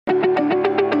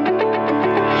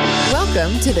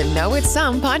Welcome to the Know It's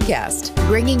Some podcast,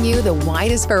 bringing you the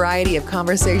widest variety of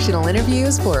conversational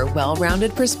interviews for a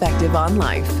well-rounded perspective on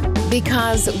life.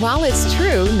 Because while it's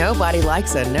true nobody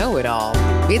likes a know-it-all,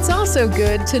 it's also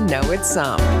good to know it's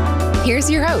some. Here's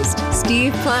your host,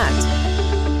 Steve Platt.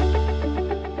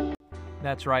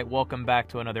 That's right. Welcome back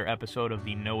to another episode of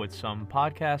the Know It's Some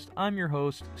podcast. I'm your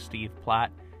host, Steve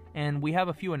Platt, and we have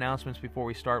a few announcements before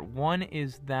we start. One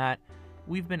is that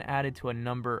we've been added to a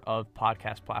number of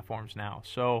podcast platforms now.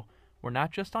 So we're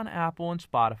not just on Apple and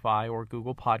Spotify or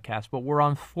Google Podcasts, but we're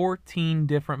on 14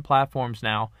 different platforms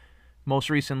now. Most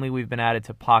recently, we've been added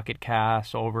to Pocket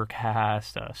Cast,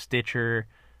 Overcast, Stitcher,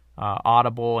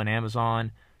 Audible, and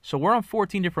Amazon. So we're on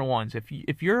 14 different ones.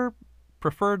 If your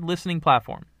preferred listening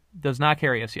platform does not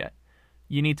carry us yet,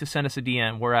 you need to send us a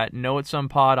DM. We're at Know It Some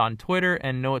Pod on Twitter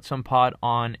and Know It Some Pod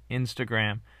on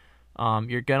Instagram.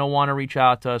 You're going to want to reach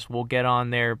out to us. We'll get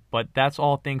on there. But that's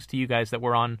all thanks to you guys that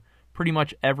we're on pretty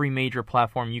much every major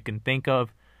platform you can think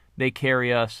of. They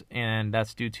carry us, and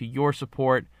that's due to your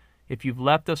support. If you've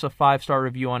left us a 5-star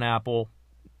review on Apple,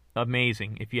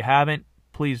 amazing. If you haven't,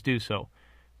 please do so,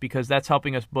 because that's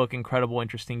helping us book incredible,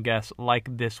 interesting guests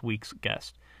like this week's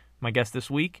guest. My guest this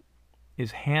week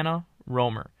is Hana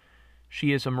Romer.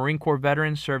 She is a Marine Corps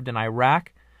veteran, served in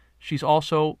Iraq. She's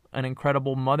also an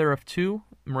incredible mother of 2,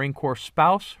 Marine Corps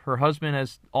spouse. Her husband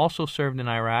has also served in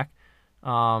Iraq.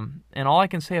 And all I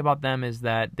can say about them is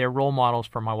that they're role models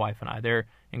for my wife and I. They're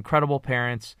incredible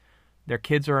parents. Their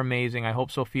kids are amazing. I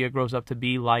hope Sophia grows up to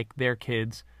be like their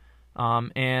kids.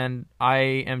 And I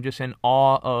am just in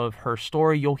awe of her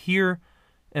story. You'll hear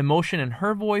emotion in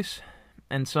her voice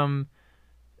and some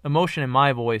emotion in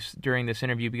my voice during this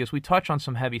interview because we touch on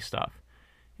some heavy stuff.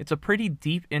 It's a pretty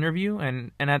deep interview,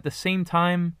 and at the same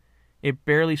time, it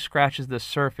barely scratches the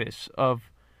surface of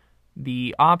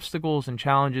the obstacles and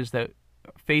challenges that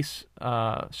face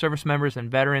service members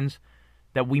and veterans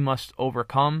that we must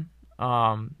overcome,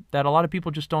 that a lot of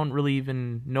people just don't really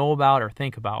even know about or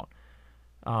think about.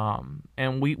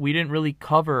 And we didn't really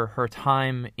cover her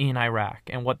time in Iraq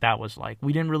and what that was like.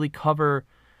 We didn't really cover,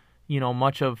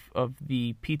 much of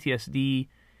the PTSD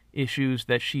issues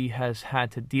that she has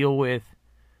had to deal with,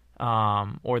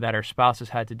 or that her spouse has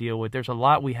had to deal with. There's a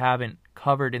lot we haven't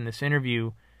covered in this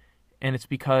interview, and it's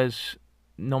because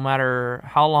no matter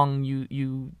how long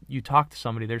you talk to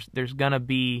somebody, there's gonna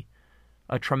be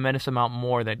a tremendous amount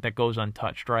more that goes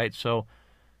untouched, right? So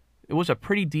it was a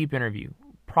pretty deep interview,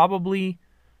 probably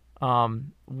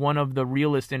one of the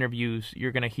realest interviews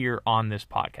you're gonna hear on this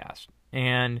podcast.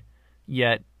 And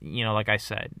yet, like I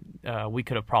said, we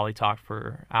could have probably talked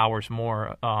for hours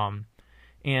more.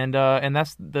 And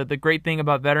that's the great thing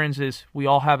about veterans is we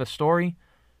all have a story.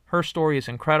 Her story is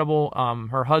incredible.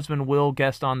 Her husband will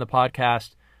guest on the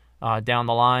podcast down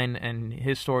the line, and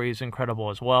his story is incredible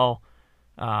as well.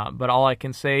 But all I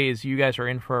can say is you guys are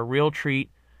in for a real treat.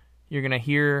 You're going to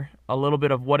hear a little bit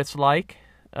of what it's like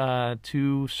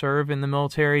to serve in the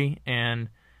military and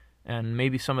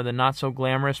maybe some of the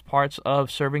not-so-glamorous parts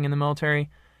of serving in the military.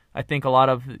 I think a lot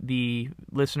of the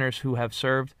listeners who have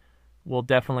served will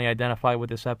definitely identify with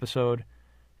this episode,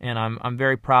 and I'm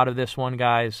very proud of this one,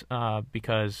 guys,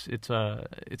 because it's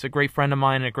a great friend of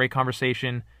mine and a great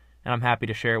conversation, and I'm happy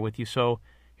to share it with you. So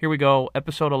here we go,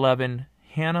 episode 11,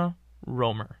 Hana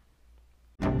Romer.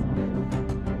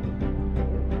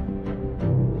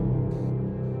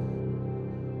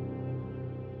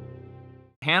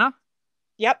 Hana?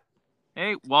 Yep.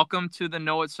 Hey, welcome to the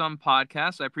Know It Some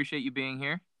podcast. I appreciate you being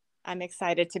here. I'm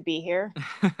excited to be here.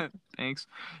 Thanks.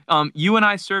 You and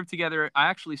I served together. I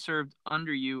actually served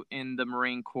under you in the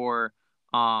Marine Corps.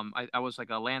 I was like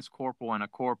a lance corporal and a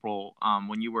corporal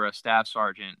when you were a staff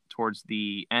sergeant towards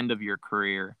the end of your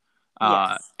career,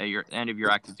 Yes. at your end of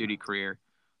your active duty career.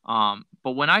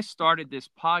 But when I started this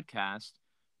podcast,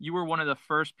 you were one of the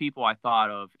first people I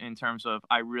thought of in terms of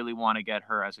I really want to get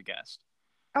her as a guest.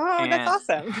 Oh, that's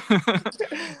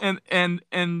awesome.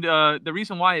 and the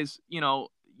reason why is,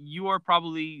 you are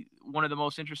probably one of the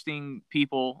most interesting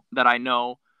people that I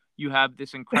know. You have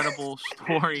this incredible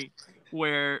story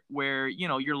where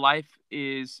your life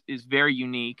is very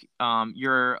unique.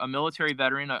 You're a military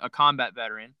veteran, a combat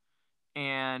veteran,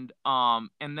 and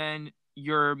then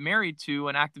you're married to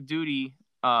an active duty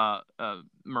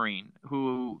Marine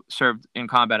who served in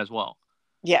combat as well.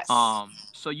 Yes.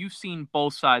 So you've seen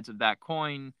both sides of that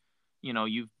coin.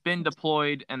 You've been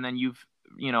deployed, and then you've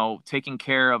taking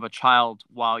care of a child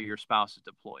while your spouse is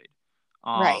deployed.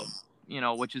 Right.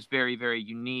 Which is very, very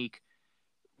unique.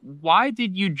 Why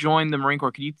did you join the Marine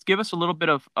Corps? Could you give us a little bit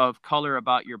of color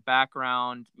about your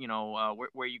background,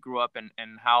 where you grew up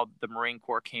and how the Marine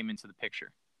Corps came into the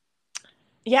picture?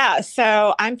 Yeah,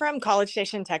 so I'm from College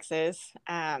Station, Texas.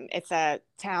 It's a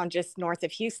town just north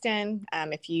of Houston.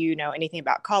 If you know anything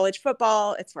about college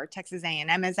football, it's where Texas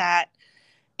A&M is at.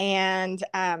 And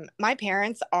my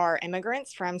parents are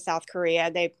immigrants from South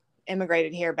Korea. They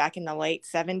immigrated here back in the late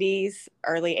 70s,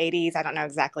 early 80s. I don't know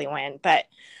exactly when, but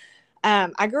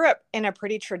I grew up in a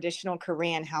pretty traditional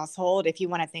Korean household. If you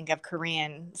want to think of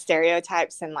Korean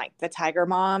stereotypes and like the tiger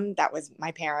mom, that was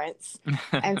my parents.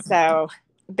 And so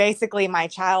basically, my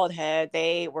childhood,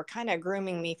 they were kind of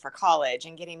grooming me for college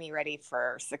and getting me ready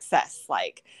for success,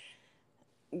 like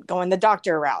going the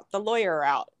doctor route, the lawyer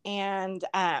route. And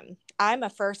I'm a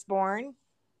firstborn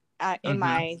in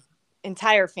my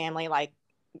entire family, like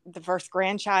the first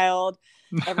grandchild,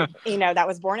 that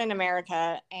was born in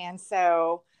America. And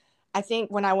so I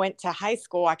think when I went to high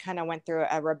school, I kind of went through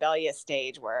a rebellious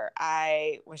stage where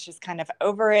I was just kind of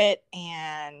over it.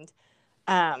 And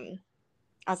I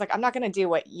was like, I'm not going to do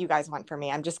what you guys want for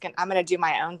me. I'm going to do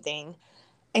my own thing.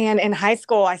 And in high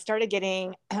school, I started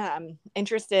getting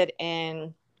interested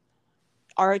in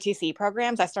ROTC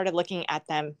programs. I started looking at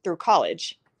them through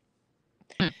college.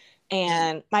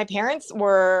 And my parents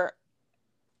were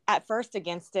at first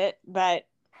against it, but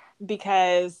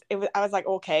because I was like,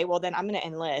 okay, well then I'm going to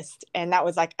enlist. And that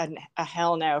was like a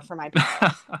hell no for my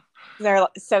parents.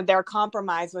 So their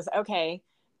compromise was, okay,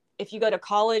 if you go to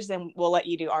college, then we'll let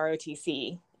you do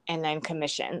ROTC and then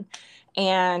commission.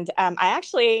 And I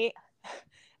actually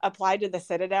applied to the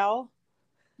Citadel.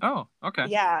 Oh, okay.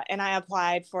 Yeah. And I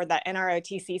applied for the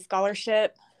NROTC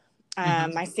scholarship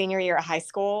my senior year of high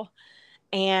school.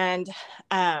 And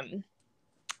I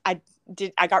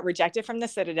got rejected from the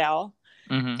Citadel.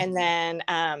 And then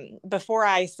before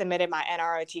I submitted my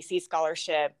NROTC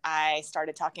scholarship, I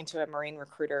started talking to a Marine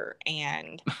recruiter,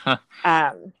 and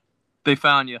they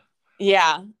found you.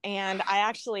 Yeah. And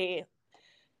I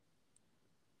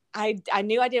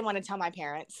knew I didn't want to tell my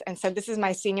parents. And so this is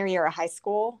my senior year of high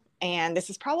school, and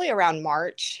this is probably around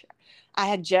March. I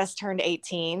had just turned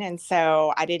 18, and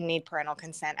so I didn't need parental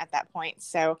consent at that point.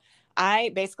 So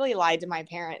I basically lied to my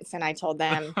parents, and I told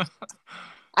them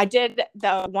I did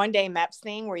the one-day MEPS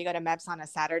thing where you go to MEPS on a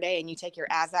Saturday and you take your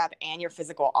ASVAB and your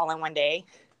physical all in one day.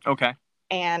 Okay.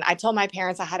 And I told my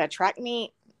parents I had a track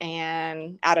meet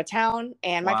and out of town,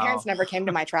 and my parents never came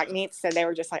to my track meets, so they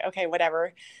were just like, okay,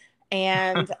 whatever.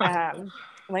 And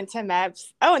went to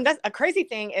MEPS. Oh, and that's a crazy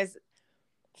thing is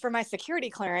for my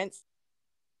security clearance,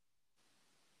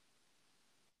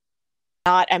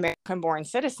 not American born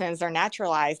citizens, they're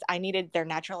naturalized. I needed their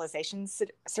naturalization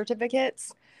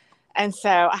certificates. And so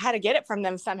I had to get it from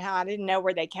them somehow. I didn't know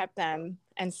where they kept them.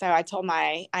 And so I told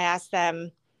I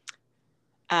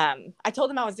told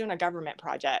them I was doing a government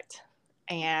project.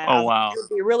 And it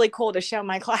would be really cool to show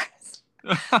my class.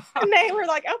 And they were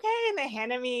like, okay. And they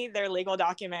handed me their legal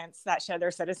documents that show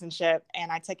their citizenship.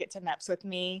 And I took it to MEPS with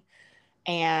me.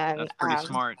 And that's pretty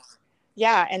smart.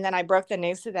 Yeah. And then I broke the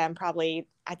news to them probably,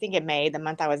 I think in May, the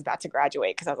month I was about to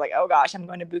graduate. Cause I was like, oh gosh, I'm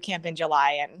going to boot camp in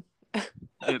July. And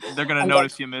they're going to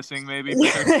notice you missing maybe for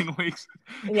 13 weeks.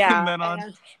 Yeah.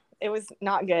 And it was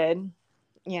not good.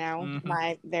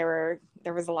 There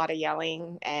was a lot of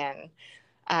yelling, and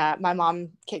my mom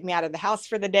kicked me out of the house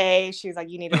for the day. She was like,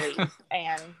 you need to leave.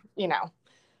 And,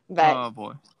 but oh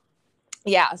boy.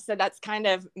 Yeah. So that's kind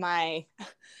of my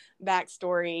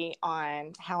backstory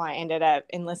on how I ended up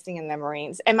enlisting in the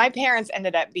Marines. And my parents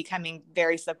ended up becoming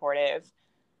very supportive.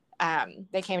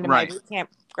 They came to my boot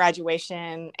camp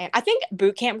graduation, and I think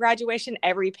boot camp graduation,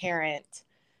 every parent,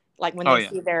 like when they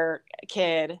see their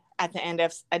kid at the end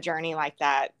of a journey like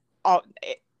that,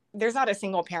 there's not a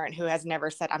single parent who has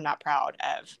never said, I'm not proud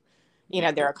of,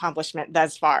 their accomplishment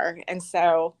thus far. And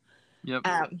so,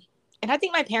 and I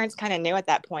think my parents kind of knew at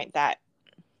that point that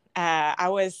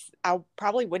I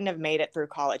probably wouldn't have made it through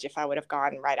college if I would have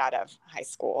gone right out of high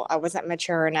school. I wasn't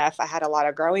mature enough. I had a lot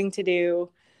of growing to do.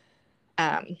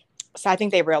 So I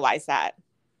think they realized that.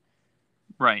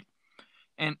 Right.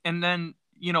 And then,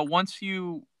 once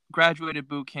you graduated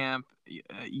boot camp,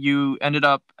 you ended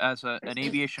up as an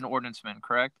aviation ordnanceman,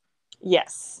 correct?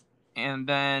 Yes. And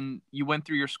then you went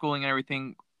through your schooling and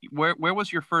everything. Where was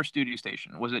your first duty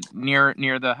station? Was it near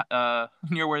the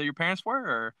near where your parents were,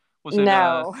 or was it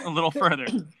a little further?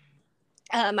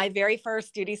 My very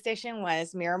first duty station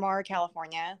was Miramar,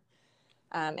 California,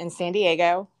 in San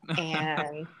Diego,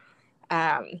 and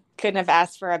couldn't have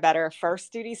asked for a better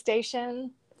first duty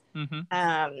station.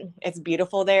 It's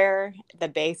beautiful there. The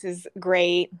base is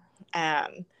great.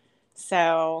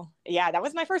 So yeah, that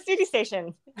was my first duty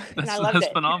station. And I loved it.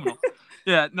 That's phenomenal.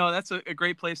 Yeah, no, that's a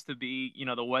great place to be.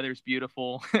 The weather's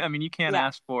beautiful. I mean, you can't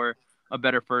ask for a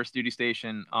better first duty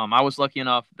station. I was lucky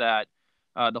enough that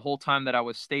The whole time that I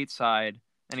was stateside,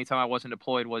 anytime I wasn't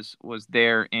deployed was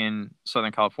there in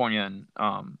Southern California, and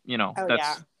Oh yeah.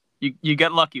 that's you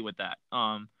get lucky with that.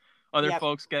 Other Yep.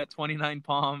 folks get 29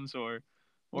 palms or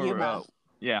Yuma.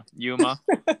 yeah, Yuma.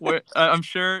 Where I'm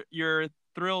sure you're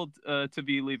thrilled to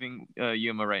be leaving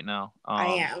Yuma right now.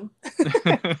 I am.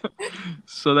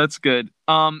 So that's good.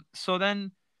 So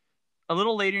then a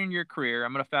little later in your career,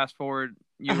 I'm gonna fast forward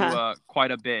you Uh-huh.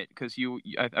 quite a bit because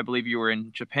I believe you were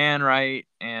in Japan, right?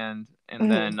 And Hmm.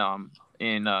 then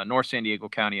in North San Diego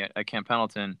County at Camp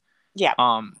Pendleton. Yeah.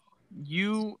 Um,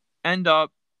 you end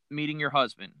up meeting your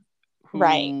husband,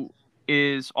 Right. who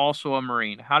is also a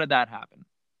Marine. How did that happen?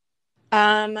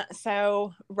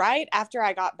 So right after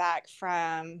I got back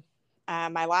from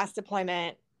my last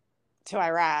deployment to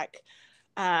Iraq,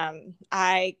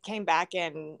 I came back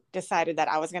and decided that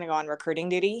I was going to go on recruiting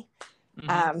duty. Hmm.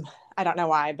 Um, I don't know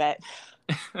why, but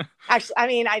actually, I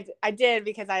mean, I did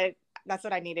because that's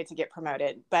what I needed to get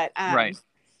promoted. But Right.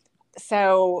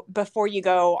 so before you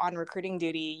go on recruiting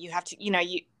duty, you have to,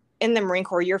 you in the Marine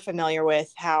Corps, you're familiar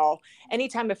with how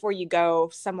anytime before you go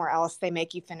somewhere else, they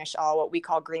make you finish all what we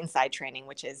call green side training,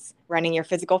 which is running your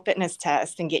physical fitness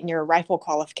test and getting your rifle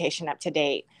qualification up to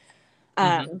date.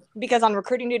 Hmm. Because on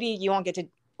recruiting duty, you won't get to,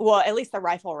 well, at least the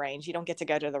rifle range, you don't get to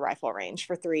go to the rifle range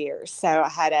for 3 years. So I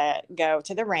had to go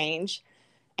to the range,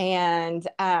 and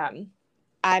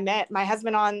I met my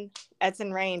husband on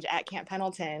Edson Range at Camp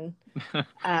Pendleton.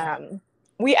 Um,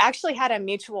 we actually had a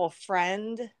mutual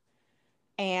friend,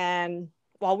 and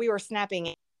while we were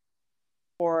snapping,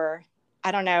 or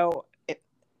I don't know,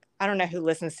 I don't know who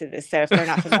listens to this. So if they're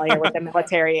not familiar with the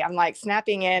military, I'm like,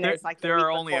 snapping in there is like the there week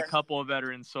are only a before. couple of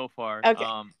veterans so far. Okay.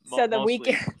 So the week,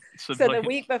 Mostly so the civilians.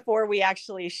 week before we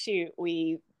actually shoot,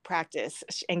 we practice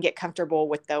and get comfortable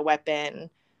with the weapon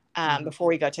Hmm. before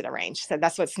we go to the range. So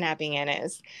that's what snapping in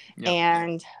is. Yep.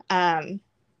 And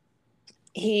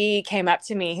he came up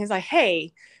to me. He's like,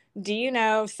 "Hey, do you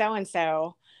know so and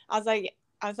so?" I was like,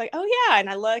 "Oh yeah." And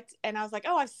I looked, and I was like,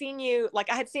 "Oh, I've seen you."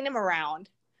 Like I had seen him around,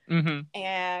 Hmm.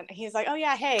 and he's like, "Oh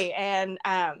yeah, hey." And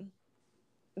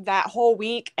that whole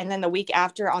week, and then the week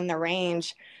after on the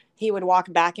range, he would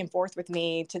walk back and forth with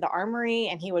me to the armory,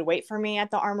 and he would wait for me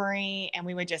at the armory, and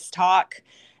we would just talk.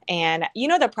 And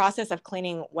the process of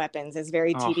cleaning weapons is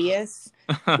very Oh. tedious.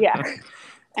 Yeah.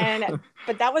 And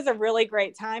but that was a really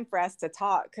great time for us to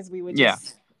talk, because we would Yeah.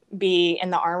 just be in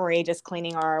the armory just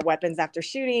cleaning our weapons after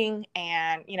shooting,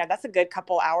 and that's a good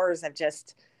couple hours of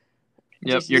just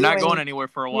Yep. You're you not going and anywhere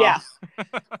for a while. yeah.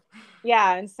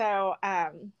 Yeah. And so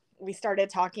we started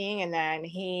talking, and then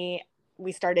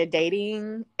we started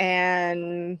dating,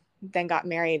 and then got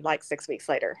married like 6 weeks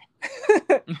later.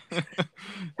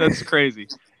 That's crazy.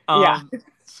 Yeah.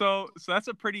 So that's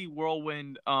a pretty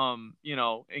whirlwind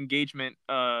engagement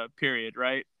period,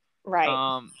 right? Right.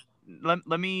 Um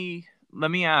let me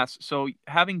ask. So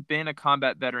having been a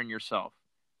combat veteran yourself,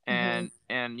 Hmm.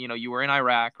 and you were in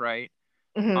Iraq, right?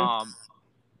 Hmm. Um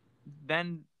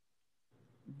then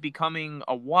becoming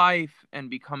a wife and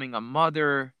becoming a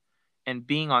mother and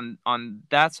being on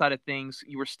that side of things,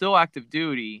 you were still active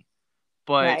duty,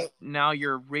 but Right. now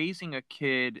you're raising a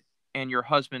kid and your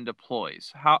husband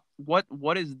deploys.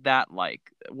 What is that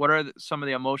like? What are some of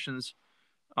the emotions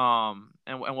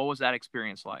and what was that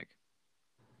experience like?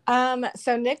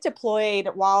 So Nick deployed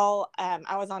while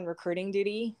I was on recruiting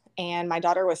duty, and my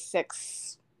daughter was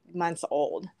 6 months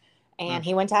old. Mm. And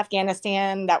he went to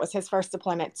Afghanistan. That was his first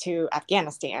deployment to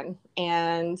Afghanistan.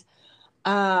 And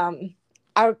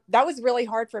that was really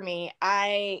hard for me.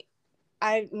 I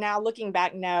now looking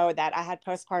back know that I had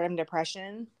postpartum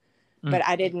depression, Mm. but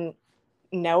I didn't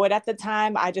know it at the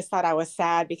time. I just thought I was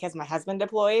sad because my husband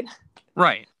deployed.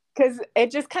 Right. Because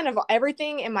it just kind of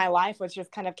everything in my life was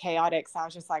just kind of chaotic. So I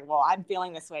was just like, well, I'm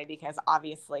feeling this way because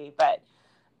obviously, but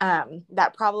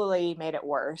that probably made it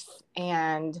worse.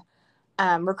 And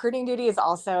recruiting duty is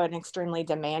also an extremely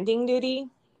demanding duty.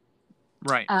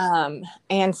 Right.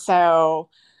 And so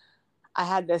I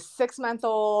had this 6 month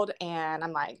old, and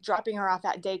I'm like dropping her off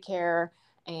at daycare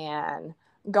and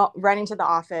running to the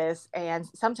office, and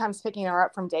sometimes picking her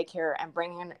up from daycare and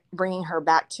bringing her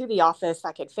back to the office so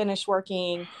I could finish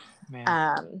working. Man.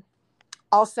 Um,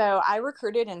 Also, I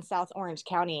recruited in South Orange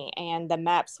County, and the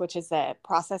MEPS, which is a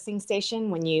processing station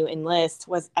when you enlist,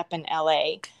 was up in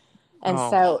LA. And Oh.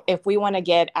 so if we want to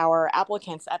get our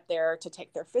applicants up there to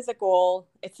take their physical,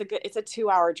 it's a 2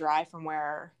 hour drive from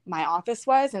where my office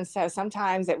was. And so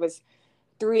sometimes it was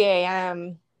 3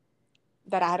 a.m.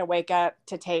 that I had to wake up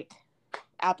to take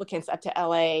applicants up to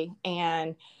LA,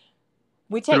 and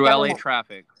we take Through LA government.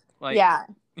 traffic. Like Yeah.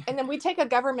 And then we take a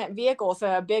government vehicle.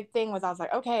 So a big thing was, I was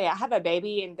like, okay, I have a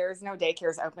baby and there's no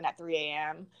daycares open at 3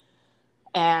 a.m.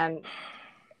 And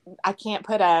I can't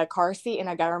put a car seat in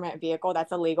a government vehicle.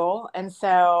 That's illegal. And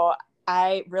so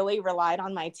I really relied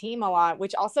on my team a lot,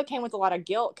 which also came with a lot of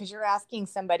guilt because you're asking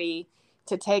somebody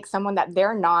to take someone that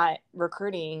they're not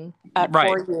recruiting up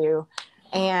Right. for you.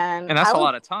 And that's a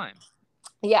lot of time.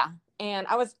 Yeah. And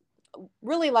I was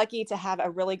really lucky to have a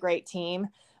really great team,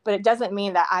 but it doesn't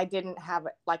mean that I didn't have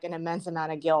like an immense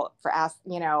amount of guilt for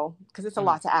because it's a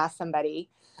lot to ask somebody.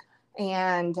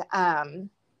 And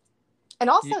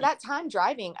also that time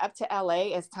driving up to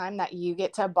LA is time that you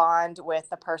get to bond with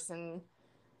the person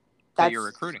that you're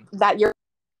recruiting,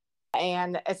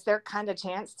 and it's their kind of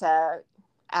chance to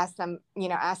ask them,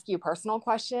 ask you personal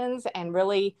questions and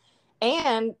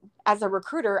as a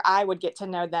recruiter, I would get to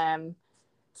know them.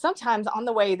 Sometimes on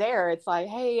the way there, it's like,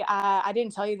 hey, I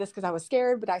didn't tell you this because I was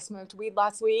scared, but I smoked weed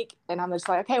last week. And I'm just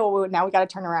like, okay, well, now we got to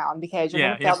turn around because you're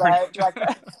going to fail the drug,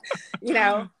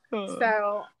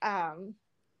 So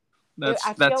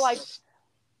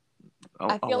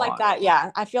I feel like that.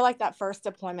 Yeah. I feel like that first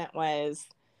deployment was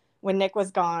when Nick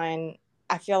was gone.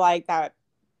 I feel like that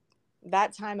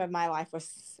time of my life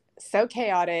was so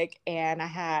chaotic, and I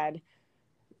had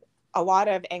a lot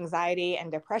of anxiety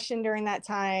and depression during that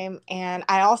time. And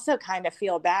I also kind of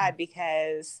feel bad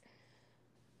because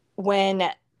when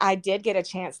I did get a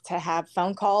chance to have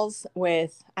phone calls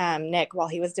with Nick while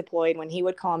he was deployed, when he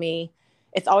would call me,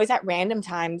 it's always at random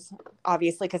times,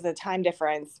 obviously, because of the time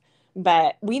difference.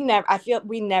 But we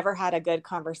never had a good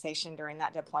conversation during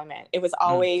that deployment. It was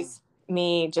always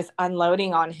me just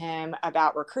unloading on him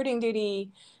about recruiting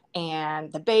duty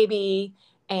and the baby.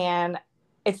 And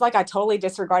it's like I totally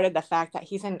disregarded the fact that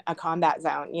he's in a combat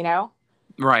zone,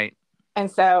 Right. And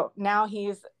so now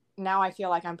I feel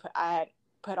like I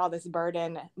put all this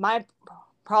burden, my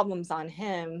problems on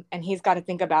him, and he's got to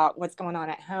think about what's going on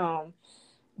at home.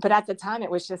 But at the time, it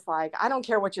was just like, I don't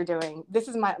care what you're doing. This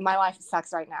is my life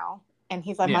sucks right now. And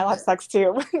he's like, my life sucks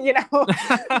too,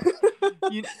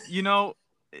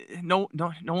 No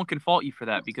one can fault you for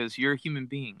that because you're a human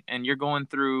being and you're going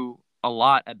through a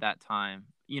lot at that time.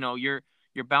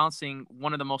 You're balancing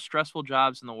one of the most stressful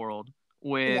jobs in the world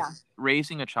with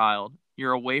raising a child.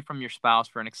 You're away from your spouse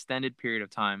for an extended period of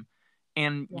time,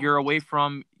 and you're away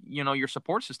from your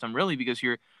support system, really, because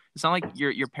it's not like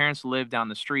your parents live down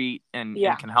the street and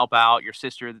can help out, your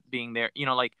sister being there,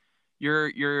 like you're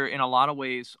in a lot of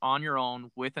ways on your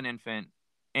own with an infant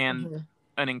and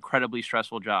an incredibly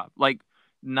stressful job, like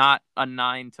not a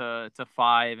 9 to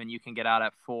 5 and you can get out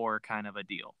at 4 kind of a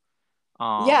deal.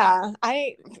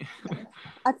 I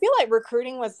feel like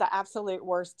recruiting was the absolute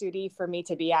worst duty for me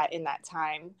to be at in that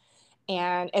time.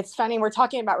 And it's funny, we're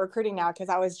talking about recruiting now because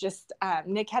I was just,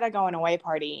 Nick had a going away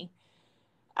party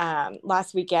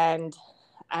last weekend,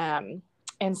 and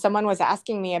someone was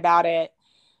asking me about it.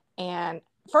 And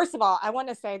first of all, I want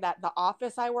to say that the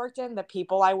office I worked in, the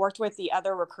people I worked with, the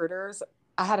other recruiters,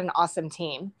 I had an awesome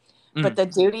team. But the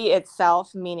duty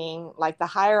itself, meaning like the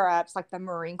higher ups, like the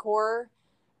Marine Corps,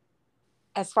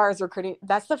 as far as recruiting,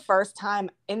 that's the first time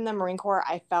in the Marine Corps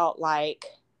I felt like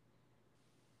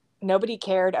nobody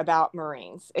cared about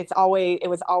Marines. It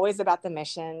was always about the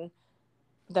mission.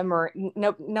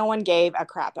 No one gave a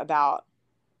crap about,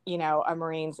 a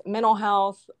Marine's mental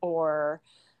health or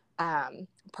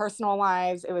personal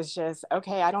lives. It was just,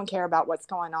 okay, I don't care about what's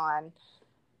going on.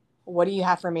 What do you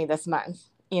have for me this month?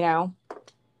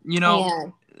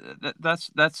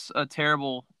 That's a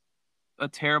terrible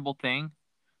thing,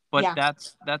 but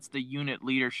that's the unit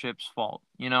leadership's fault,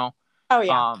 Oh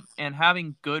yeah. And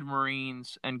having good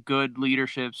Marines and good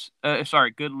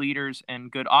good leaders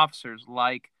and good officers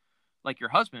like your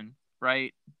husband,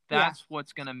 right? That's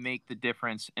what's going to make the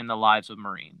difference in the lives of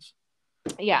Marines.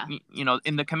 Yeah.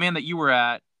 In the command that you were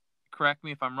at, correct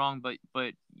me if I'm wrong,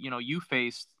 but you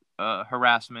faced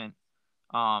harassment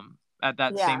at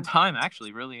that same time,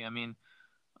 actually, really. I mean,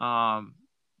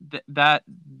 that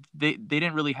they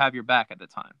didn't really have your back at the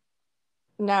time.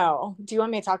 No. Do you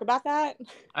want me to talk about that?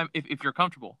 If you're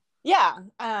comfortable. Yeah.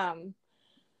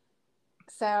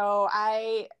 So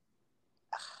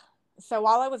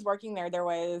while I was working there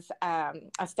was a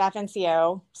staff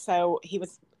NCO. So he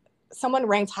was someone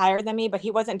ranked higher than me, but he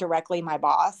wasn't directly my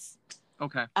boss.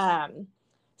 Okay.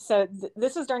 So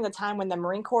this was during the time when the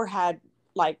Marine Corps had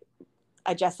like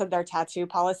adjusted their tattoo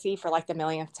policy for like the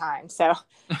millionth time. So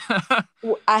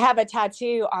I have a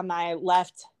tattoo on my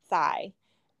left thigh,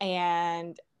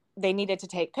 and they needed to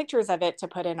take pictures of it to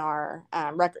put in our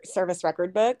service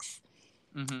record books.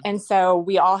 Mm-hmm. And so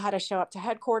we all had to show up to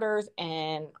headquarters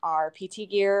in our PT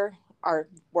gear, our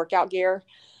workout gear.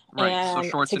 Right. So and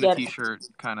shorts to and a get, t-shirt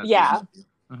kind of deal. yeah,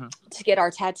 Hmm. to get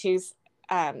our tattoos,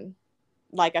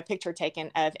 like a picture taken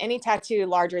of any tattoo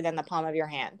larger than the palm of your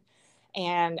hand.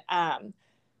 And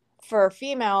for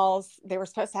females, they were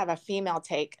supposed to have a female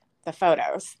take the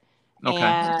photos. Okay.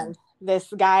 And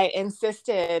this guy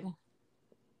insisted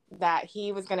that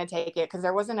he was going to take it because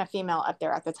there wasn't a female up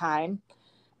there at the time.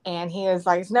 And he was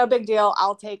like, it's no big deal.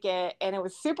 I'll take it. And it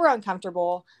was super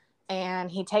uncomfortable.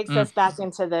 And he takes us back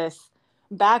into this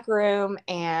back room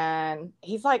and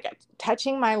he's like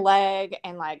touching my leg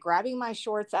and like grabbing my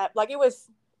shorts up. Like it was,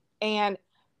 and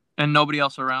nobody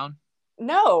else around?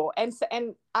 no. And so,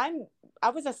 and I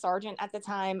was a sergeant at the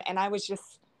time and I was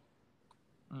just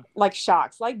like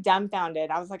shocked, like dumbfounded.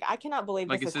 I was like, I cannot believe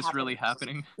Like, this is this happening. really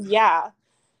happening? Yeah.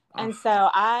 Oh. And so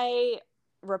I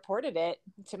reported it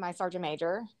to my sergeant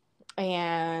major,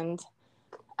 and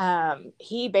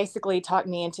he basically talked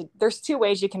me into, there's two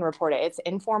ways you can report it. It's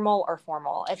informal or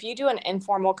formal. If you do an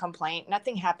informal complaint,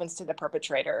 nothing happens to the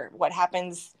perpetrator. What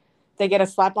happens, they get a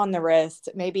slap on the wrist,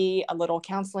 maybe a little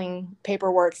counseling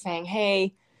paperwork saying,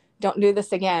 hey, don't do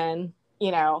this again, you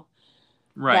know.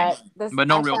 Right. But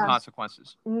no real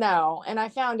consequences. No. And I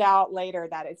found out later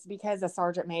that it's because the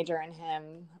sergeant major and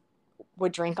him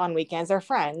would drink on weekends. They're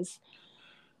friends.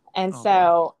 And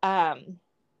so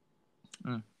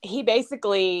he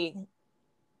basically,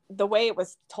 the way it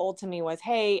was told to me was,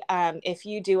 hey, if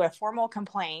you do a formal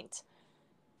complaint,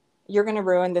 you're going to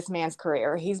ruin this man's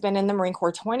career. He's been in the Marine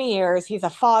Corps 20 years. He's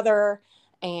a father.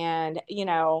 And, you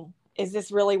know, is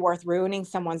this really worth ruining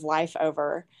someone's life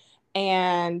over?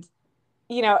 And,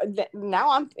 you know,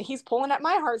 now he's pulling at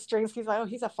my heartstrings. He's like, oh,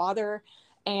 he's a father.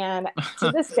 And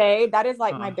to this day, that is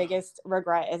like my biggest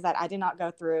regret, is that I did not go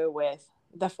through with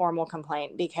the formal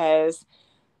complaint, because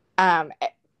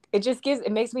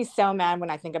it makes me so mad when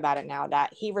I think about it now,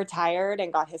 that he retired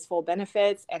and got his full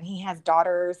benefits and he has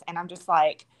daughters. And I'm just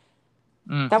like,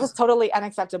 that was totally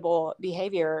unacceptable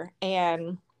behavior.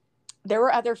 And there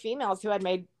were other females who had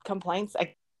made complaints.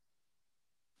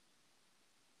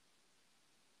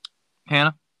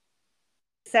 Hannah?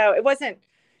 So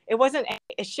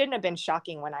it shouldn't have been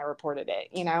shocking when I reported it,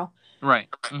 you know? Right.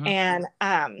 Mm-hmm. And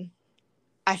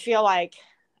I feel like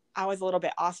I was a little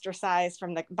bit ostracized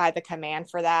by the command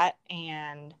for that.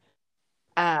 And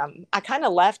I kind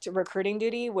of left recruiting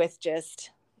duty with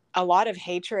just a lot of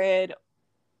hatred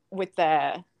with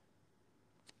I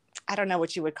don't know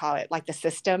what you would call it, like the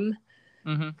system.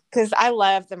 Because I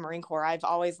love the Marine Corps. I've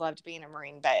always loved being a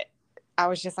Marine, but I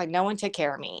was just like, no one took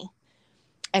care of me.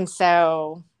 And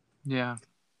so, yeah.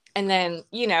 And then,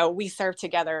 you know, we served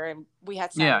together and we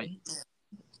had some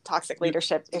toxic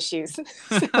leadership issues.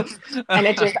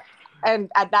 And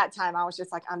at that time I was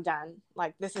just like, I'm done.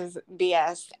 Like, this is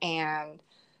BS. And,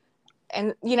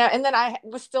 you know, and then I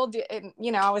was still,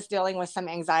 I was dealing with some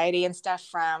anxiety and stuff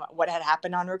from what had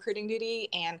happened on recruiting duty.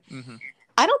 And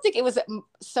I don't think it was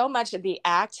so much of the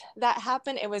act that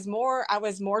happened. I was more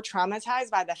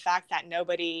traumatized by the fact that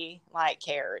nobody like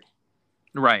cared.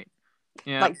 Right.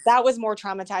 Yeah. Like, that was more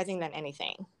traumatizing than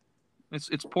anything.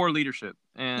 It's poor leadership.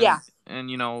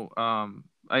 And you know,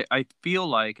 I feel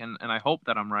like, and I hope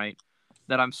that I'm right,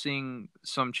 that I'm seeing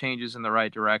some changes in the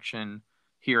right direction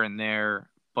here and there,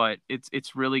 but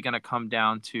it's really going to come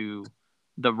down to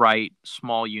the right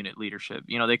small unit leadership.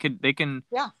 You know, they can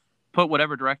put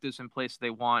whatever directives in place they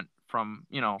want from,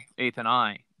 you know, 8th and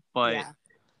I, but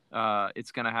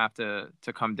it's going to have to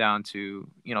come down to,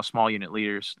 you know, small unit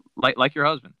leaders like your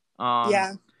husband.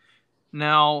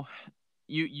 Now,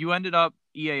 you ended up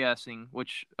EASing,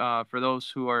 which for those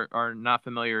who are not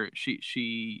familiar,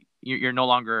 you're no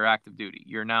longer active duty.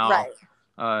 You're now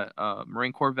a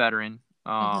Marine Corps veteran,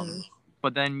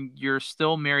 but then you're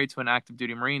still married to an active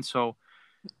duty Marine. So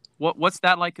what's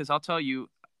that like? Because I'll tell you,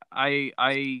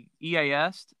 I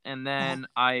EASed and then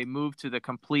I moved to the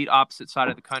complete opposite side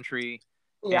of the country,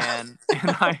 and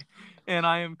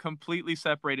I am completely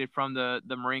separated from the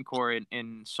Marine Corps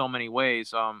in so many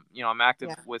ways. You know, I'm active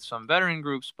with some veteran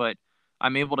groups, but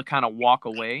I'm able to kind of walk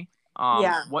away.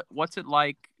 What's it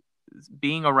like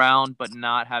being around but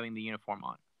not having the uniform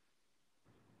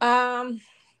on?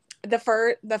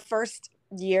 The first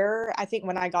year, I think,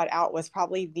 when I got out was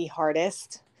probably the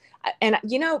hardest. And,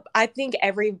 you know, I think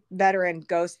every veteran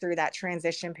goes through that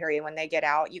transition period. When they get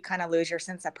out, you kind of lose your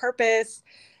sense of purpose.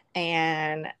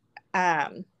 And I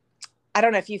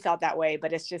don't know if you felt that way,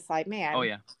 but it's just like,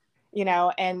 man, you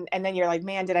know, and then you're like,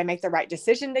 man, did I make the right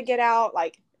decision to get out?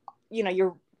 Like, you know,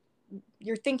 you're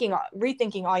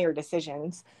rethinking all your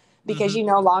decisions because you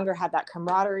no longer have that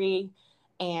camaraderie.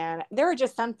 And there are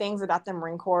just some things about the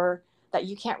Marine Corps that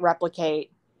you can't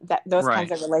replicate, those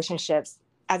kinds of relationships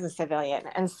as a civilian.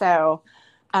 And so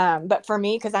But for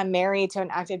me, because I'm married to an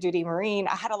active duty Marine,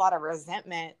 I had a lot of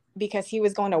resentment because he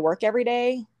was going to work every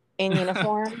day in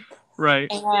uniform.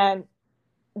 Right. And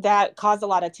that caused a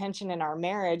lot of tension in our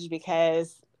marriage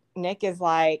because Nick is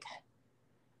like,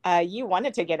 you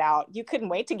wanted to get out. You couldn't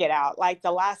wait to get out. Like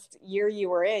the last year you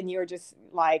were in, you were just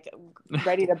like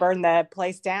ready to burn the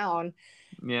place down.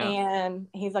 Yeah. And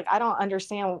he's like, I don't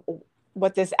understand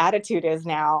what this attitude is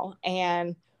now.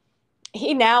 And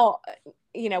he now,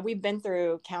 you know, we've been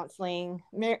through counseling,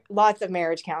 lots of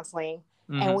marriage counseling.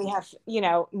 And we have, you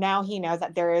know, now he knows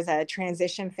that there is a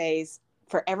transition phase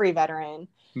for every veteran.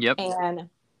 Yep. And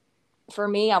for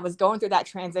me, I was going through that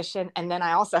transition. And then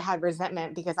I also had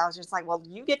resentment because I was just like, well,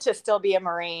 you get to still be a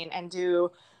Marine and do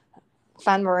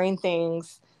fun Marine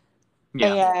things.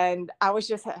 Yeah. And I was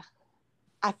just,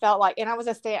 I felt like, and I was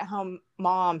a stay-at-home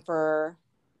mom for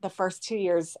the first 2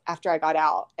 years after I got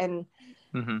out. And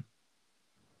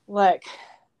look,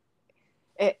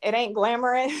 it ain't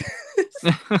glamorous.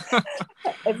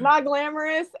 It's not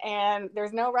glamorous, and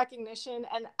there's no recognition.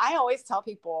 And I always tell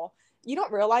people, you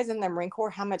don't realize in the Marine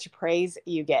Corps how much praise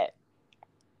you get.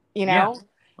 You know, Yeah.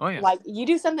 Oh yeah. Like you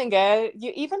do something good,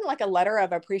 you even like a letter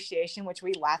of appreciation, which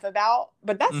we laugh about,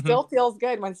 but that still feels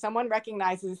good when someone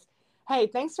recognizes, hey,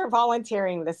 thanks for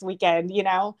volunteering this weekend, you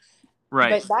know?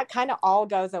 Right. But that kind of all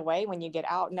goes away when you get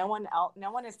out. No one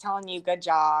is telling you good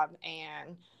job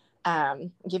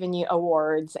and giving you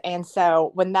awards. And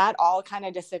so when that all kind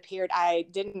of disappeared, I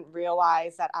didn't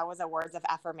realize that I was a words of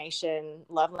affirmation,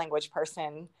 love language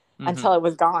person until it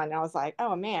was gone. I was like,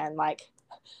 oh man, like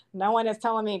no one is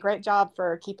telling me great job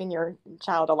for keeping your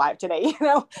child alive today, you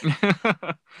know?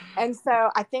 And so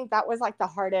I think that was like the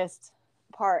hardest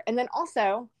part. And then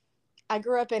also I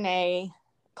grew up in a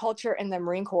culture in the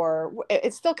Marine Corps.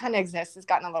 It still kind of exists. It's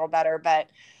gotten a little better, but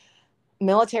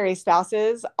military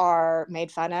spouses are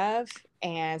made fun of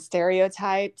and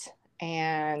stereotyped.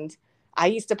 And I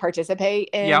used to participate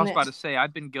in. Yeah, I was about to say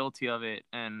I've been guilty of it,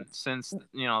 and since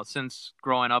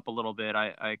growing up a little bit,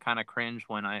 I kind of cringe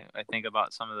when I think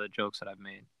about some of the jokes that I've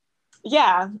made.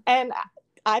 Yeah, and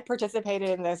I participated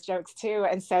in those jokes too.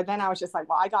 And so then I was just like,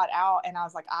 well, I got out and I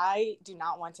was like, I do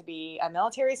not want to be a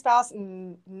military spouse.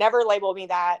 Never label me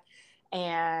that.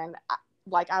 And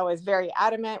like I was very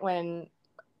adamant when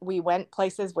we went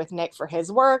places with Nick for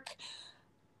his work.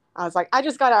 I was like, I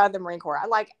just got out of the Marine Corps.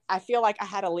 I feel like I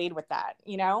had to lead with that,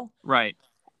 you know? Right.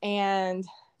 And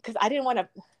because I didn't want to,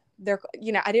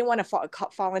 I didn't want to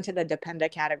fall into the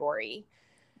dependent category.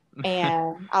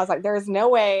 And I was like, there's no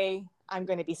way I'm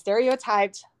going to be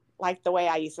stereotyped like the way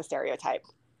I used to stereotype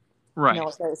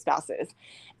military spouses.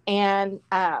 And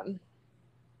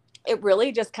it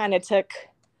really just kind of took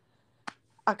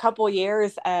a couple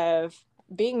years of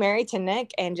being married to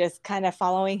Nick and just kind of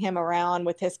following him around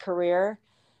with his career.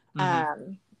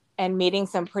 And meeting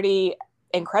some pretty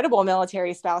incredible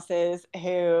military spouses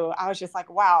who I was just like,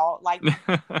 wow, like we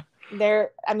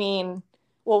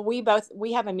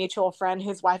have a mutual friend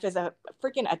whose wife is a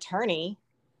freaking attorney.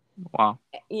 Wow.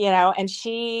 You know, and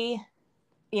she,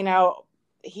 you know,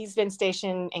 he's been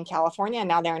stationed in California and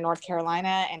now they're in North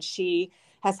Carolina, and she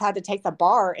has had to take the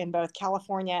bar in both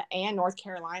California and North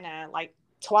Carolina like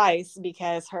twice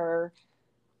because her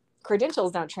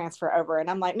credentials don't transfer over. And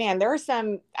I'm like, man, there are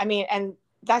some, and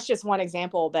that's just one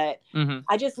example, but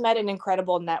I just met an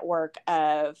incredible network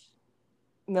of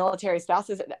military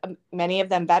spouses, many of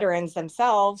them veterans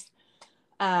themselves,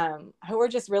 who are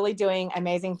just really doing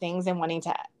amazing things and wanting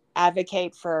to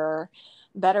advocate for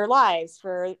better lives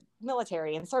for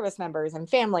military and service members and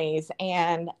families.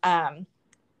 And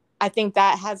I think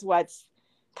that has what's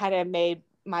kind of made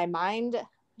my mind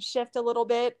shift a little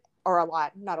bit, or a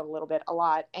lot, not a little bit, a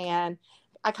lot. And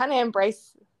I kind of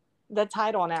embrace the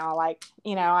title now. Like,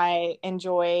 you know, I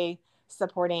enjoy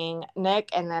supporting Nick,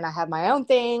 and then I have my own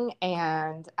thing,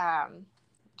 and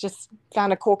just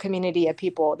found a cool community of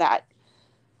people that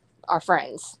are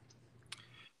friends.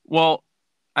 Well,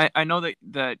 I know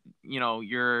that you know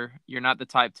you're not the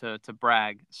type to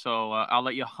brag, so I'll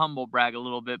let you humble brag a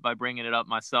little bit by bringing it up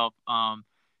myself.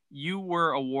 You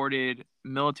were awarded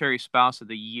Military Spouse of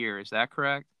the Year, is that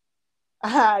correct?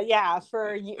 Yeah,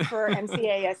 for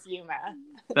NCAS Yuma.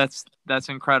 That's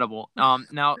incredible.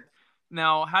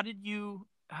 Now how did you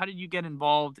get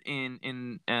involved in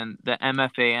the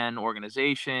MFAN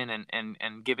organization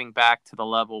and giving back to the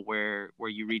level where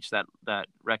you reached that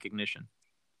recognition?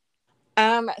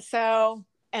 So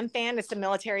MFAN is the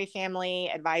Military Family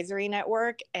Advisory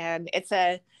Network, and it's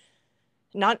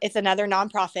another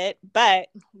nonprofit. But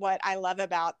what I love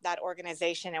about that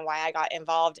organization and why I got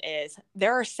involved is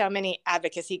there are so many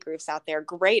advocacy groups out there,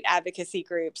 great advocacy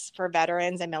groups for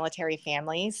veterans and military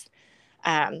families.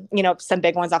 Some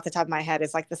big ones off the top of my head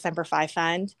is like the Semper Fi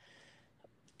Fund.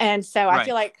 And so I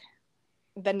feel like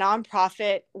the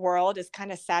nonprofit world is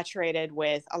kind of saturated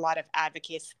with a lot of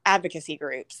advocacy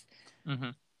groups. Mm-hmm.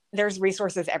 There's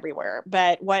resources everywhere.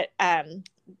 But what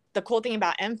the cool thing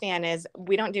about MFAN is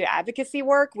we don't do advocacy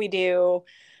work. We do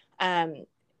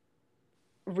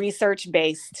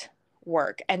research-based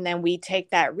work. And then we take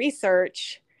that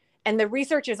research, and the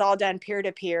research is all done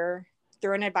peer-to-peer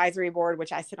through an advisory board,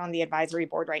 which I sit on the advisory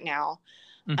board right now,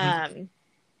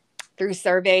 through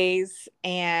surveys.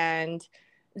 And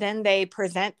then they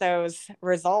present those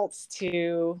results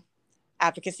to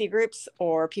advocacy groups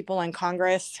or people in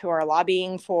Congress who are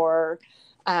lobbying for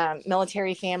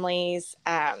military families.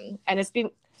 And it's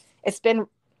been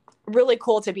really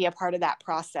cool to be a part of that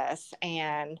process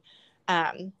and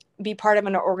be part of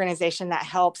an organization that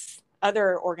helps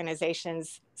other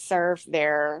organizations serve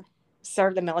the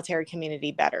military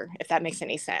community better, if that makes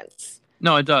any sense.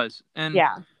 No, it does. And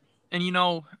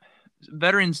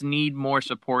veterans need more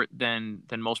support than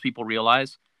most people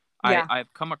realize. Yeah.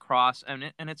 I've come across,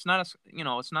 and it's not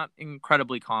it's not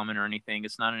incredibly common or anything.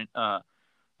 It's not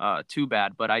too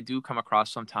bad, but I do come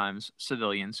across sometimes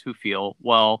civilians who feel,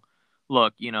 well,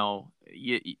 look, you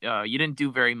didn't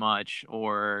do very much,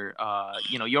 or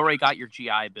you already got your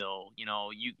GI Bill, you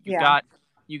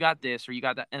got this, or you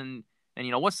got that, and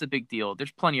what's the big deal?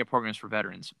 There's plenty of programs for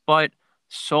veterans, but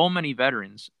so many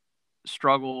veterans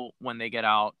struggle when they get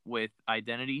out with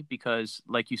identity because,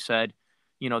 like you said,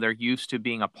 they're used to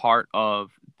being a part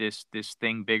of this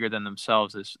thing bigger than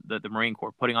themselves, the Marine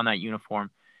Corps, putting on that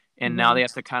uniform, and now they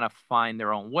have to kind of find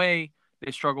their own way. They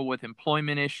struggle with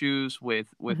employment issues, with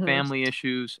family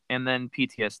issues, and then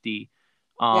PTSD.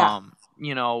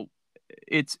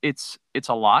 It's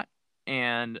a lot,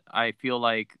 and I feel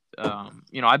like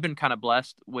I've been kind of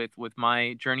blessed with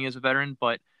my journey as a veteran,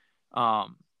 but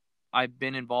I've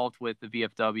been involved with the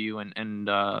VFW and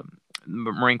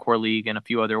Marine Corps League and a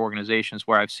few other organizations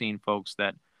where I've seen folks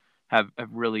that have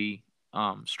really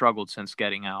struggled since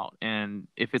getting out. And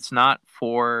if it's not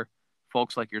for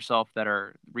folks like yourself that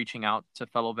are reaching out to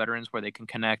fellow veterans where they can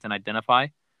connect and identify,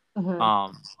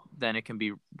 then it can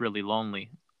be really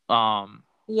lonely.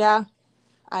 Yeah,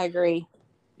 I agree.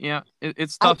 Yeah,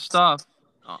 it's tough stuff.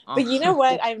 But you know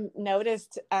what I've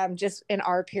noticed just in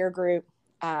our peer group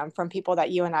from people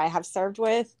that you and I have served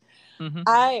with,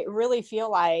 I really feel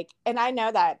like, and I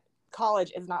know that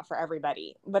college is not for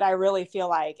everybody, but I really feel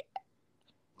like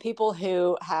people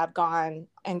who have gone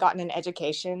and gotten an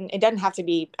education, it doesn't have to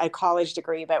be a college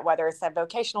degree, but whether it's a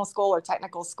vocational school or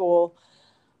technical school,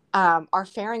 are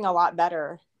faring a lot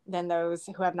better than those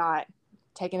who have not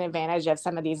taken advantage of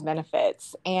some of these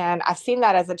benefits. And I've seen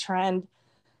that as a trend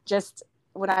just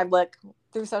when I look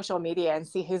through social media and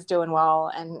see who's doing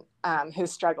well and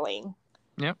who's struggling.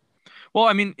 Yeah. Well,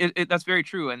 I mean, that's very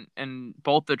true. And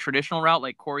both the traditional route,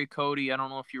 like Corey Cody, I don't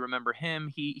know if you remember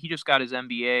him. He just got his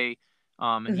MBA,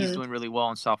 and he's doing really well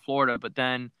in South Florida. But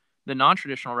then the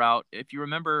non-traditional route, if you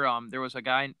remember, there was a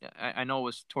guy, I know it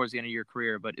was towards the end of your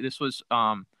career, but this was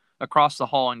across the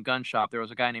hall in Gun Shop. There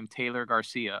was a guy named Taylor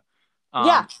Garcia.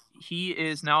 He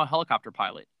is now a helicopter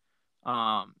pilot.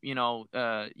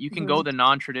 You can go the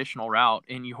non-traditional route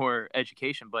in your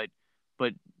education, but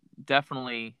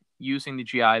definitely using the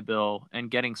GI Bill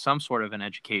and getting some sort of an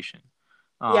education,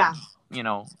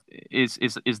 is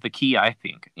the key, I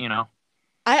think.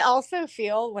 I also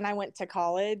feel when I went to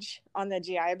college on the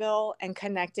GI Bill and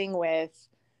connecting with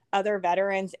other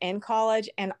veterans in college,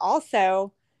 and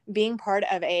also being part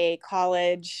of a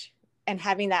college and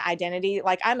having that identity,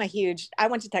 like I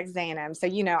went to Texas A&M, so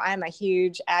I'm a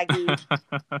huge Aggie.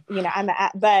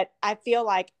 But I feel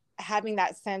like having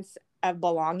that sense of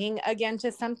belonging again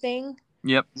to something.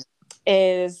 Yep.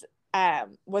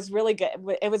 Was really good.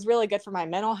 It was really good for my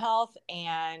mental health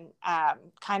and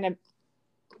kind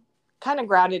of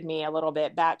grounded me a little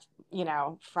bit back,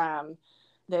 from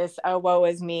this, oh, woe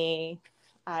is me.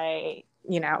 I,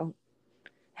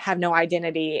 have no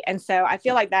identity. And so I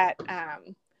feel like that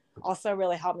also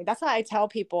really helped me. That's why I tell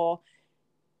people,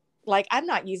 like, I'm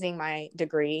not using my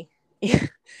degree,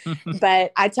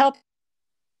 but I tell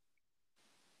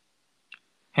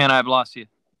Hannah, I've lost you.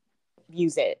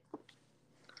 Use it.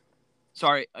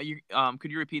 Sorry, could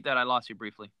you repeat that? I lost you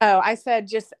briefly. Oh, I said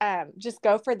just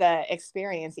go for the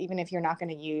experience, even if you're not going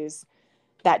to use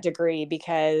that degree,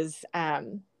 because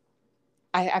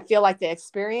I feel like the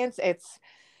experience,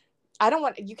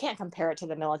 you can't compare it to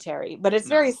the military, but it's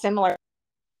very similar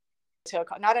to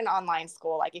not an online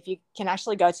school. Like if you can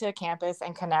actually go to a campus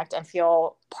and connect and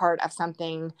feel part of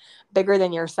something bigger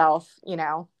than yourself,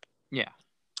 Yeah.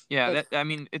 Yeah.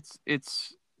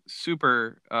 It's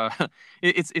super,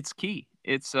 it's key.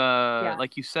 It's Yeah.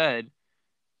 like you said,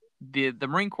 the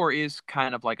Marine Corps is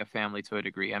kind of like a family to a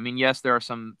degree. I mean, yes, there are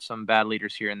some bad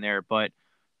leaders here and there, but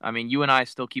I mean, you and I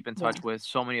still keep in Yeah. touch with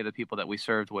so many of the people that we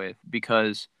served with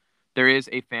because there is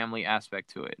a family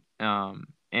aspect to it.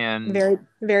 And Very,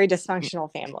 very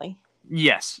dysfunctional family.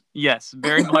 yes, yes,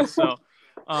 very much so.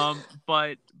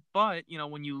 But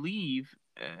when you leave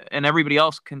and everybody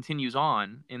else continues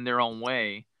on in their own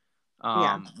way,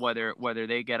 Yeah. whether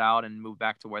they get out and move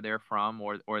back to where they're from,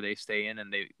 or they stay in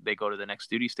and they go to the next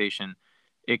duty station,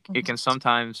 it can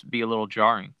sometimes be a little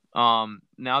jarring.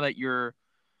 Now that you're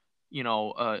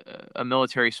a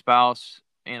military spouse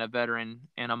and a veteran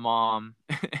and a mom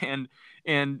and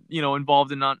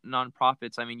involved in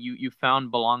nonprofits. I mean, you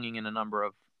found belonging in a number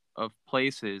of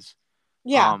places.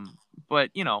 Yeah. um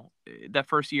but that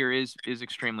first year is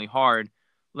extremely hard.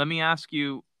 Let me ask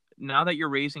you, now that you're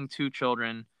raising two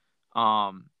children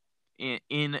um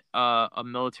in a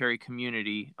military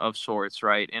community of sorts,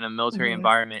 right, in a military Hmm.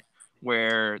 environment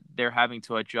where they're having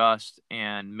to adjust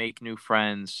and make new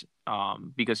friends,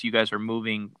 because you guys are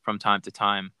moving from time to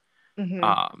time. Hmm.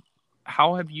 um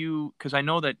how have you, because I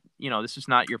know that this is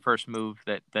not your first move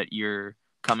that you're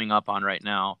coming up on right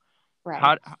now.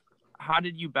 Right. How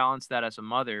did you balance that as a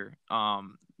mother,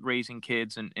 raising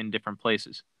kids in different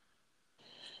places?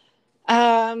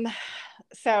 Um,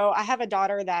 so I have a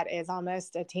daughter that is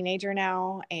almost a teenager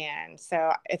now, and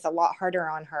so it's a lot harder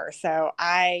on her. So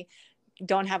I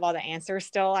don't have all the answers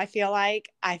still. I feel like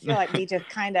we just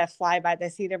kind of fly by the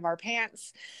seat of our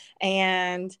pants.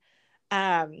 And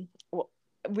um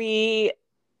we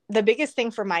the biggest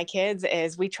thing for my kids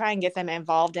is we try and get them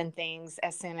involved in things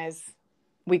as soon as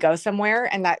we go somewhere,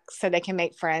 and that so they can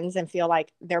make friends and feel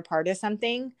like they're part of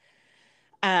something.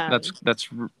 That's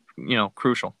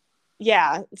crucial.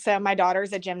 Yeah, so my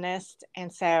daughter's a gymnast,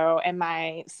 and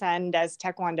my son does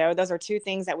taekwondo. Those are two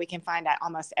things that we can find at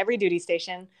almost every duty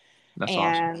station. That's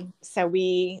awesome. And so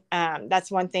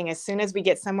that's one thing. As soon as we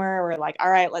get somewhere, we're like,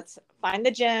 all right, let's find the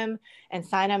gym and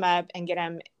sign them up and get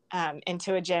them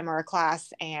into a gym or a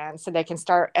class, and so they can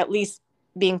start at least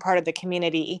being part of the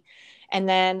community. And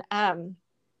then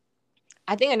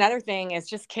I think another thing is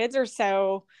just kids are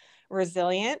so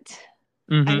resilient.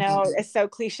 I Hmm. know it's so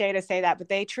cliche to say that, but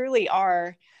they truly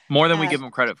are. More than we Uh, give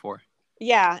them credit for.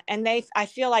 yeah, and I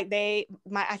feel like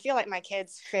my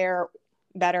kids fare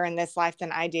better in this life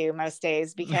than I do most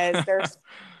days, because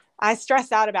I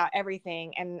stress out about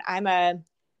everything, and I'm a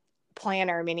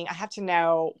planner, meaning I have to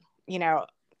know,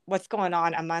 what's going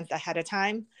on a month ahead of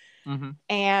time. Hmm.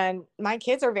 And my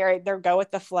kids they're go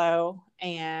with the flow,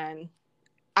 and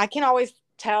I can always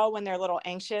tell when they're a little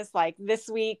anxious. Like this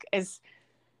week is,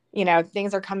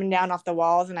 things are coming down off the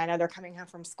walls, and I know they're coming home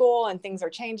from school and things are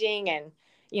changing, and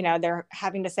they're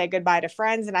having to say goodbye to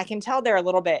friends, and I can tell they're a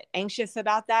little bit anxious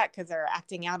about that because they're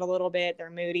acting out a little bit, they're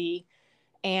moody.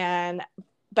 And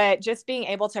but just being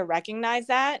able to recognize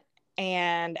that.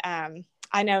 And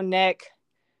I know Nick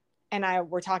and I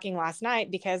were talking last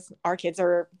night because our kids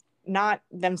are not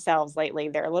themselves lately.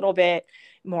 They're a little bit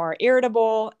more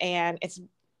irritable, and it's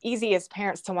easy as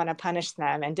parents to want to punish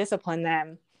them and discipline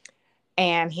them.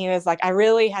 And he was like, I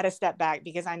really had to step back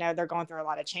because I know they're going through a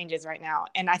lot of changes right now.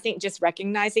 And I think just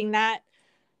recognizing that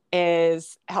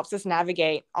is helps us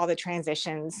navigate all the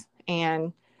transitions.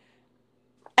 And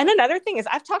another thing is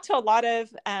I've talked to a lot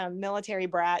of military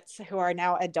brats who are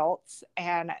now adults,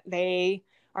 and they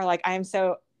are like, I am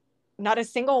so, not a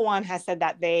single one has said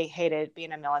that they hated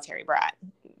being a military brat.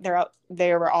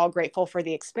 They were all grateful for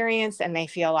the experience, and they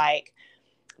feel like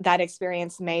that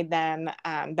experience made them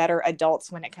better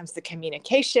adults when it comes to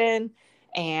communication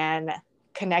and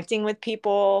connecting with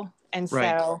people. And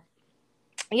Right. so,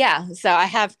 yeah, so I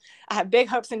have big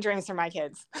hopes and dreams for my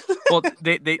kids. Well,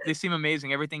 they seem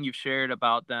amazing. Everything you've shared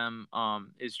about them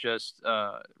is just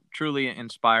truly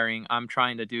inspiring. I'm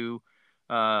trying to do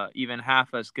even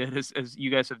half as good as you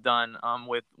guys have done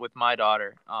with my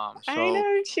daughter. I So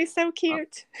know, she's so uh,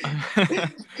 cute.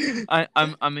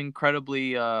 I'm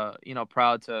incredibly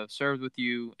proud to have served with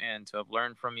you and to have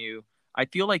learned from you. I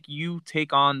feel like you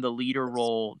take on the leader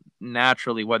role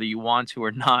naturally, whether you want to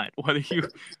or not, whether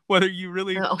you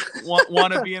really Oh.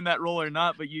 want to be in that role or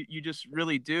not, but you just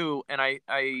really do. And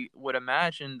I would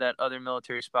imagine that other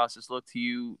military spouses look to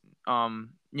you,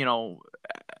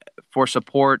 for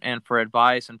support and for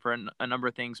advice and for a number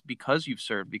of things because you've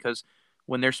served. Because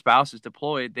when their spouse is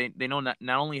deployed, they know that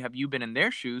not only have you been in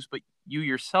their shoes, but you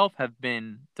yourself have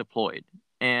been deployed.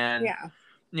 And Yeah.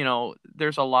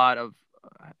 there's a lot of,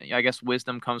 I guess,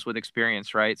 wisdom comes with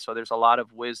experience, right? So there's a lot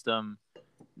of wisdom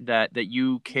that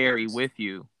you carry with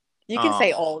you. You can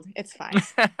say old. It's fine.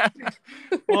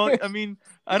 Well, I mean,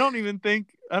 I don't even think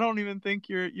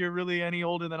you're really any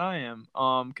older than I am.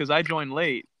 Because I joined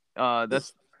late. But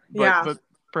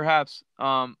perhaps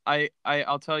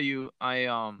I'll tell you,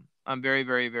 I'm very,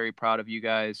 very, very proud of you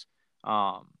guys,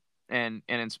 and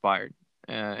inspired.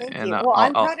 Thank And you. Well,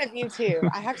 I'm proud of you too.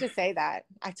 I have to say that.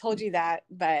 I told you that,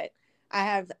 but I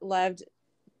have loved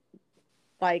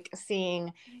like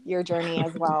seeing your journey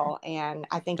as well, and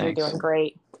I think you're doing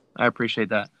great. I appreciate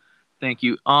that. Thank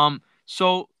you.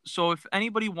 So if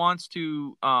anybody wants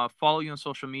to follow you on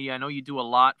social media, I know you do a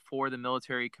lot for the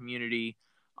military community,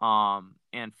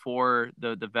 and for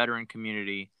the veteran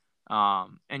community,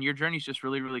 and your journey is just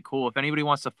really, really cool. If anybody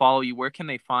wants to follow you, where can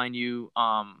they find you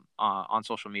on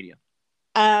social media?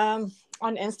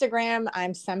 On Instagram,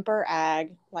 I'm Semper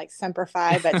Ag, like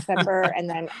Semper-Fi, but Semper and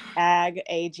then Ag,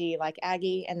 A-G, like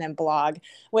Aggie, and then blog,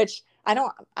 which I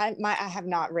have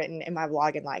not written in my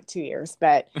blog in like 2 years,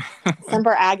 but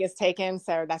Semper Ag is taken.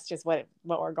 So that's just what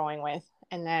we're going with.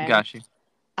 And then, Gotcha.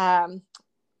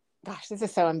 Gosh, this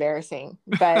is so embarrassing,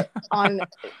 but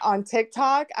on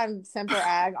TikTok, I'm Semper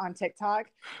Ag on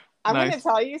TikTok. I'm going to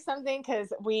tell you something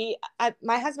because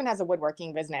my husband has a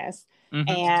woodworking business,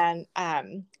 and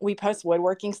we post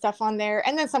woodworking stuff on there,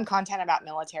 and then some content about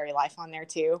military life on there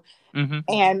too.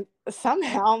 And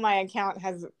somehow my account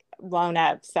has blown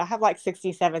up. So I have like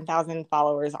 67,000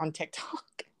 followers on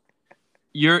TikTok.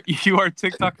 You are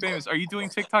TikTok famous. Are you doing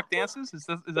TikTok dances? Is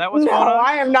that what's going on? No,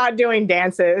 I am not doing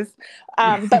dances.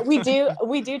 But we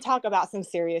do talk about some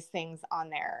serious things on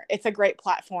there. It's a great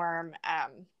platform.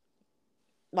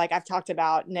 Like I've talked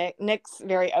about, Nick's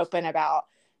very open about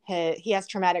he has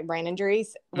traumatic brain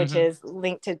injuries, which is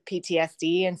linked to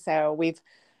PTSD. And so we've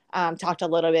talked a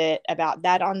little bit about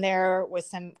that on there with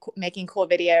some making cool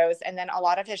videos. And then a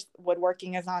lot of his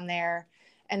woodworking is on there.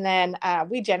 And then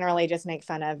we generally just make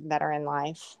fun of veteran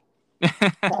life.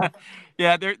 So.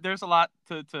 Yeah, there's a lot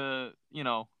to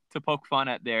poke fun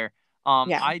at there.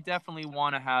 I definitely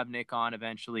want to have Nick on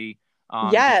eventually.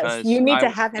 Yes, you need to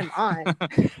have him on.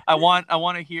 I want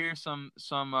to hear some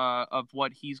of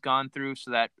what he's gone through,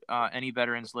 so that any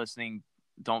veterans listening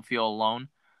don't feel alone.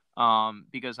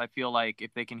 Because I feel like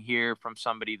if they can hear from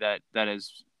somebody that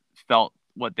has felt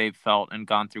what they've felt and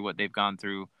gone through what they've gone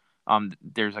through,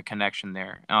 there's a connection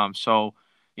there. So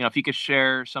if he could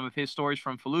share some of his stories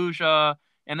from Fallujah,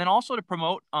 and then also to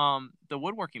promote the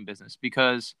woodworking business,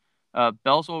 because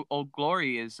Belle's Old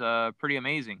Glory is pretty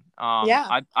amazing.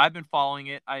 I've been following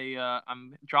it.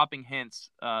 I'm dropping hints,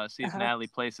 see if Natalie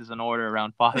places an order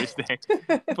around Father's Day.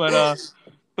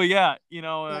 But yeah,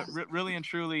 really and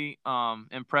truly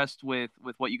impressed with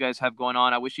what you guys have going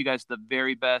on. I wish you guys the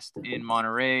very best in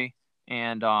Monterey,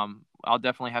 and I'll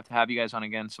definitely have to have you guys on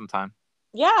again sometime.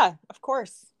 Yeah, of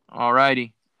course. All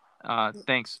righty.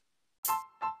 Thanks.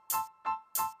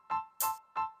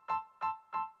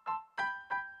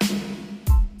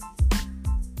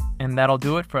 And that'll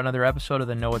do it for another episode of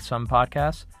the Know It's Some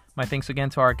podcast. My thanks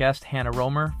again to our guest, Hana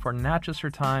Romer, for not just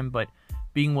her time, but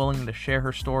being willing to share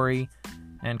her story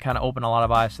and kind of open a lot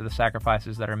of eyes to the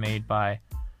sacrifices that are made by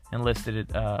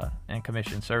enlisted and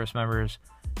commissioned service members.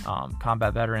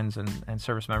 Combat veterans and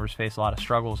service members face a lot of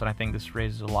struggles, and I think this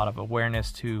raises a lot of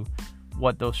awareness to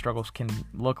what those struggles can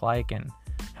look like and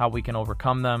how we can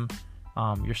overcome them.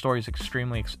 Your story is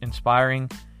extremely inspiring,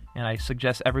 and I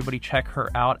suggest everybody check her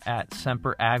out at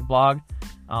Semper Ag Blog.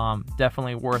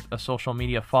 Definitely worth a social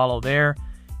media follow there.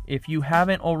 If you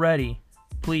haven't already,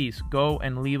 please go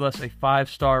and leave us a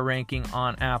 5-star ranking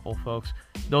on Apple, folks.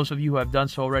 Those of you who have done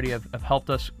so already have helped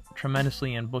us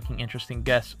tremendously in booking interesting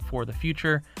guests for the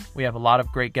future. We have a lot of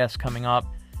great guests coming up,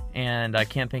 and I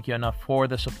can't thank you enough for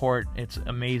the support. It's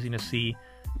amazing to see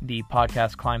the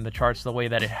podcast climb the charts the way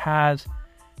that it has.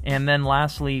 And then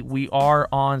lastly, we are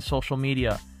on social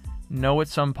media. Know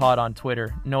It's Some Pod on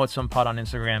Twitter, Know It's Some Pod on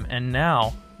Instagram, and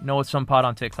now Know It's Some Pod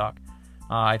on TikTok.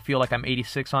 I feel like I'm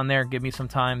 86 on there. Give me some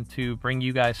time to bring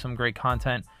you guys some great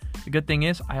content. The good thing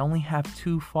is I only have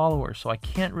 2 followers, so I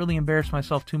can't really embarrass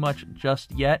myself too much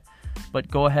just yet, but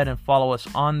go ahead and follow us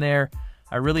on there.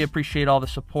 I really appreciate all the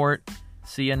support.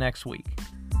 See you next week.